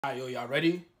Alright, yo, y'all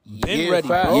ready? Been ready,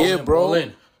 bro. Yeah, bro.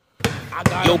 Yo,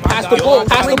 pass the ball,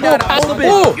 pass the ball, pass the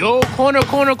ball. Yo, corner.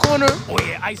 Oh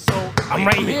yeah, ISO. I'm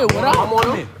right here. What up? I'm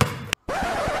on him.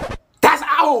 That's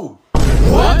out!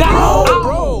 What? That's out,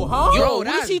 Bro, huh? Yo, What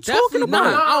that's is he talking definitely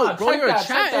about? not out, bro. You're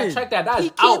chatting. Check that. That's He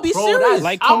out, can't be bro. serious. That's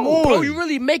Like, out, come on, bro. You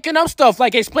really making up stuff.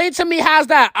 Like, explain to me how's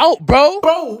that out, bro?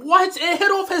 Bro, what? It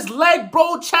hit off his leg,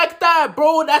 bro. Check that,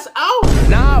 bro. That's out.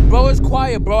 Nah, bro, it's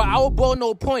quiet, bro. Our ball,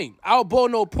 no point. All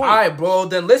right, bro.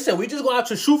 Then listen, we just gonna have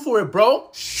to shoot for it, bro.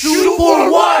 Shoot for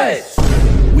what?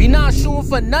 We not shooting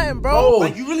for nothing, bro.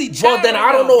 Like, you really bro, then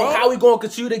I don't know bro. how we gonna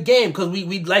continue the game because we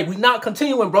not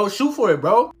continuing, bro. Shoot for it,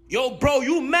 bro. Yo, bro,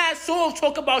 you mad soft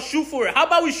talk about shoot for it. How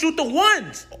about we shoot the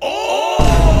ones?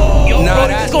 Oh! Yo, Nah, bro, you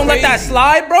that's just gonna let that crazy.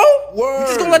 slide, bro? Word. You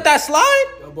just gonna let that slide?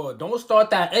 Yo, bro, don't start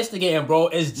that instigating, bro.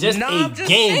 It's just Nah, a I'm just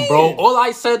game, saying. bro. All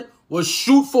I said was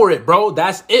shoot for it, bro.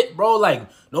 That's it, bro. Like,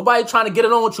 nobody trying to get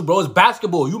it on with you, bro. It's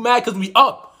basketball. You mad because we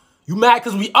up.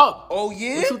 Oh,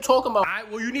 yeah? What you talking about? All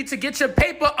right, well, you need to get your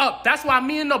paper up. That's why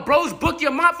me and the bros booked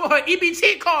your mom for her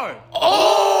EBT card.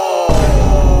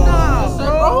 Oh! Nah,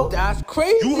 bro. That's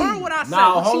crazy. You heard what I said.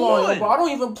 Nah, What hold you on, want? yo, bro. I don't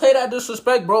even play that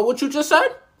disrespect, bro. What you just said?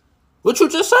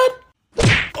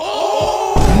 Oh!